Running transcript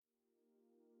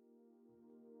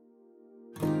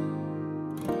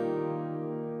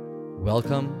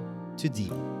Welcome to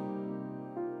Deep,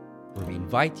 where we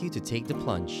invite you to take the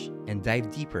plunge and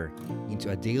dive deeper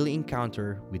into a daily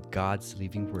encounter with God's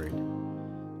living Word.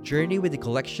 Journey with a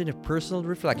collection of personal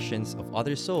reflections of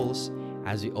other souls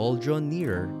as we all draw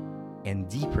nearer and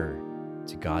deeper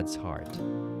to God's heart.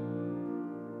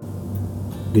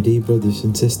 Good day, brothers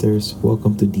and sisters.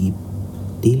 Welcome to Deep,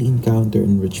 Daily Encounter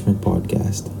Enrichment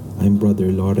Podcast. I'm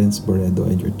Brother Lawrence Barredo,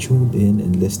 and you're tuned in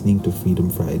and listening to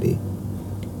Freedom Friday.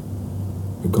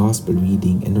 Our Gospel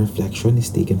reading and reflection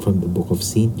is taken from the book of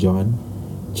St. John,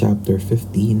 chapter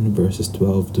 15, verses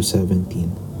 12 to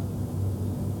 17.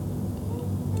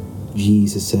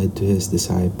 Jesus said to his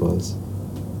disciples,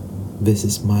 "This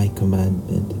is my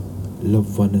commandment,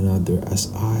 love one another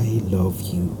as I love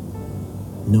you.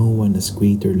 No one has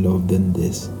greater love than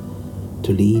this,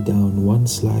 to lay down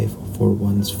one's life for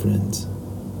one's friends.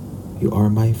 You are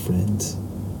my friends,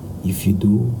 if you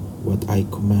do what I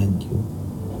command you.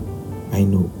 I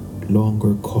no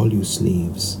longer call you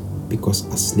slaves, because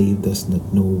a slave does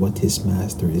not know what his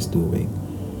master is doing.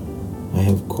 I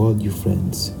have called you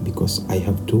friends, because I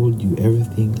have told you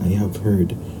everything I have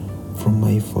heard from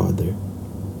my Father.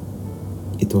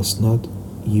 It was not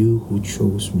you who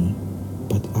chose me,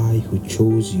 but I who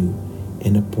chose you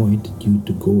and appointed you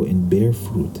to go and bear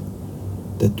fruit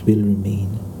that will remain,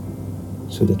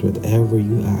 so that whatever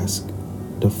you ask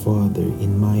the Father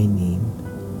in my name,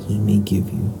 he may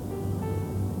give you.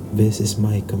 This is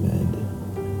my command,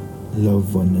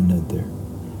 love one another."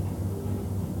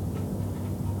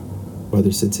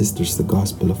 Brothers and sisters, the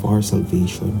gospel of our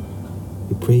salvation,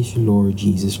 we praise you, Lord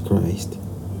Jesus Christ.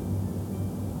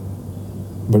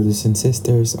 Brothers and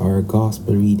sisters, our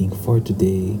gospel reading for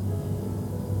today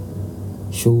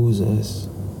shows us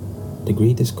the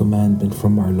greatest commandment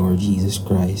from our Lord Jesus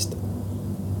Christ.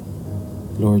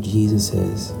 Lord Jesus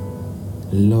says,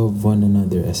 "Love one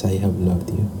another as I have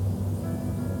loved you."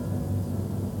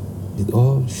 It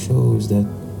all shows that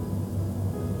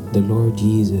the Lord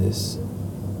Jesus,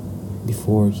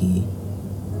 before he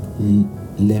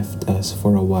left us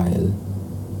for a while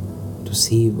to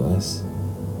save us,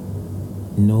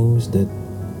 knows that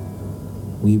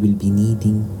we will be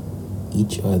needing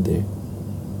each other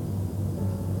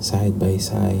side by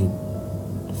side,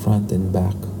 front and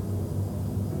back.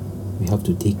 We have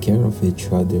to take care of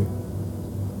each other,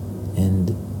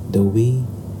 and the way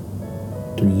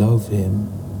to love him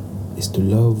is to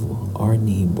love our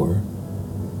neighbor,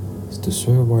 is to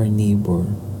serve our neighbor,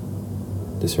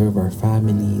 to serve our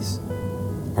families,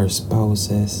 our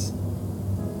spouses,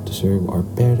 to serve our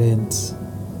parents,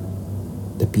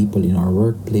 the people in our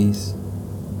workplace.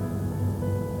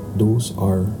 Those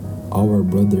are our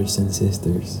brothers and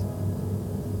sisters.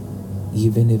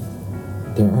 Even if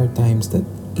there are times that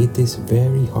it is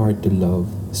very hard to love,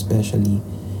 especially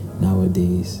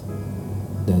nowadays,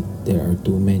 that there are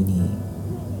too many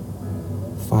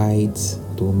fights,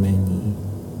 too many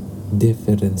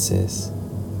differences.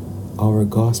 Our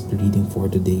gospel reading for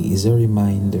today is a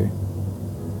reminder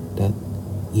that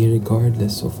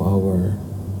irregardless of our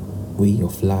way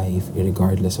of life,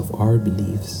 irregardless of our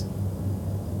beliefs,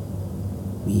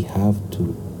 we have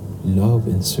to love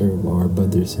and serve our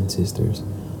brothers and sisters,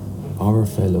 our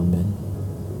fellow men,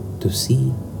 to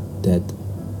see that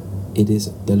it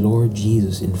is the Lord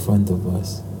Jesus in front of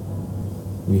us.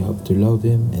 We have to love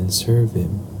him and serve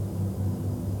him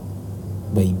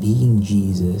by being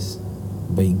Jesus,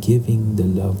 by giving the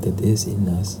love that is in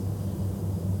us,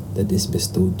 that is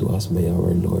bestowed to us by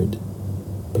our Lord,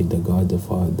 by the God the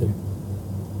Father.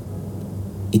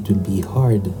 It will be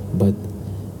hard, but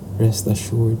rest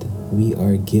assured, we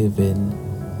are given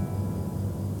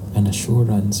an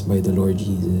assurance by the Lord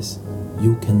Jesus.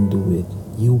 You can do it.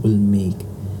 You will make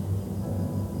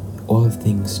all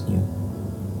things new.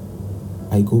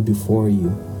 I go before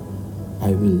you.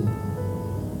 I will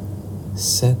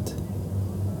set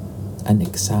an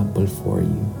example for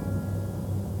you.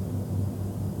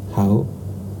 How?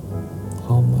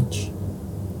 How much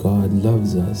God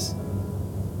loves us.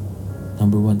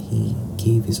 Number one, he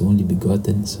gave his only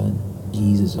begotten Son,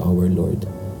 Jesus our Lord.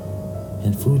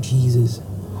 And through Jesus,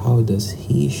 how does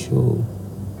he show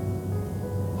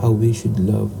how we should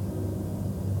love?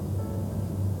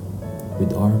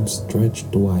 With arms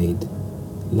stretched wide,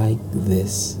 like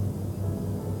this.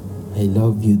 I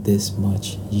love you this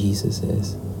much, Jesus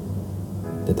says,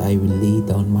 that I will lay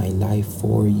down my life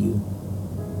for you.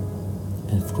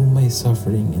 And through my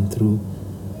suffering and through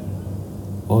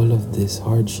all of these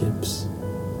hardships,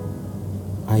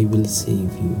 I will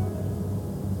save you,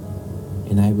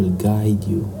 and I will guide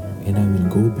you, and I will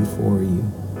go before you.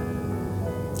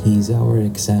 He is our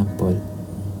example,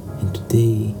 and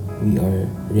today we are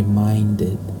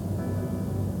reminded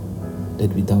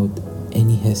that without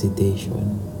any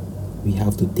hesitation, we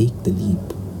have to take the leap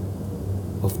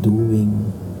of doing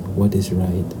what is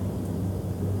right,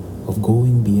 of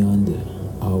going beyond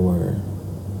our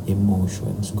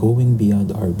emotions, going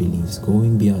beyond our beliefs,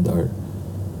 going beyond our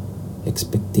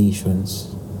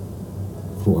expectations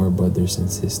for our brothers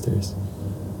and sisters,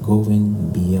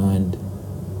 going beyond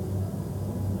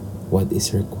what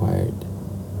is required.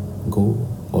 Go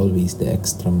always the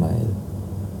extra mile.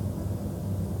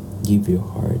 Give your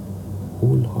heart,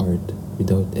 whole heart,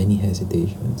 without any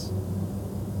hesitations.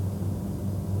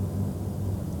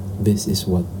 This is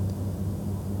what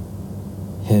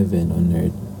heaven on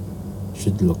earth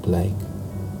should look like.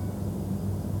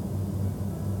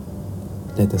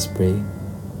 Let us pray.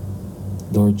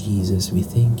 Lord Jesus, we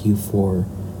thank you for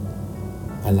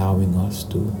allowing us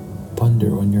to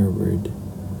ponder on your word.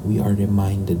 We are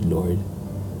reminded, Lord,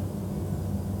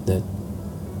 that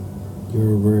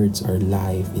your words are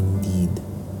life indeed.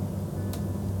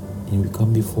 And we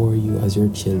come before you as your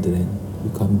children.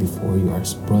 We come before you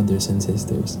as brothers and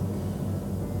sisters.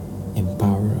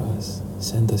 Empower us.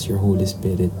 Send us your Holy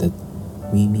Spirit that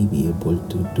we may be able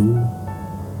to do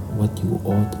what you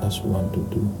ought us want to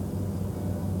do.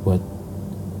 What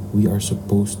we are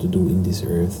supposed to do in this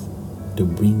earth, to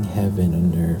bring heaven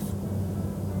on earth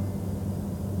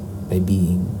by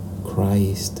being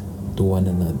Christ to one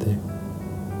another.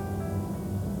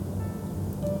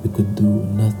 We could do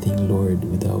nothing, Lord,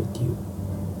 without you.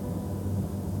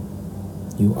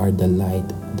 You are the light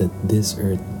that this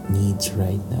earth needs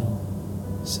right now.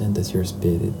 Send us your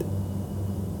Spirit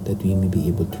that we may be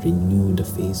able to renew the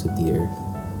face of the earth.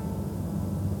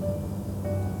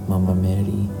 Mama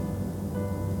Mary,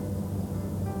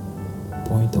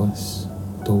 point us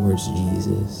towards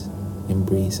Jesus.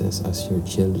 Embrace us as your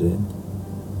children.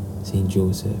 Saint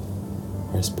Joseph,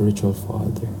 our spiritual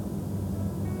father,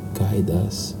 guide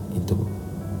us into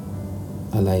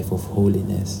a life of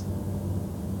holiness.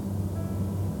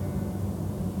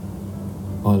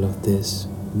 All of this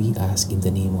we ask in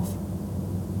the name of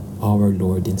our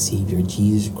Lord and Savior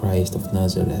Jesus Christ of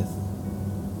Nazareth.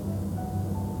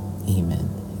 Amen.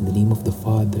 In the name of the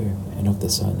Father, and of the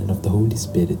Son, and of the Holy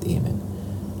Spirit. Amen.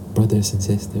 Brothers and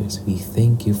sisters, we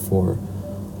thank you for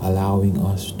allowing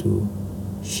us to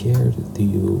share to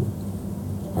you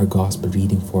our gospel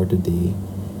reading for today.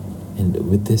 And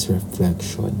with this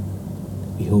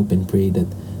reflection, we hope and pray that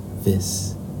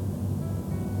this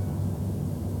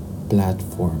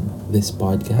platform, this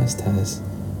podcast has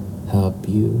helped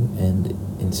you and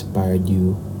inspired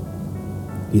you.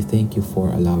 We thank you for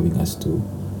allowing us to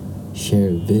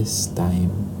share this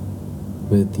time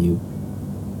with you.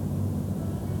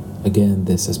 Again,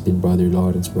 this has been Brother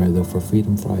Lawrence Brado for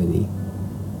Freedom Friday.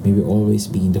 May we always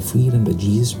be in the freedom that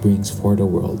Jesus brings for the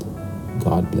world.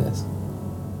 God bless.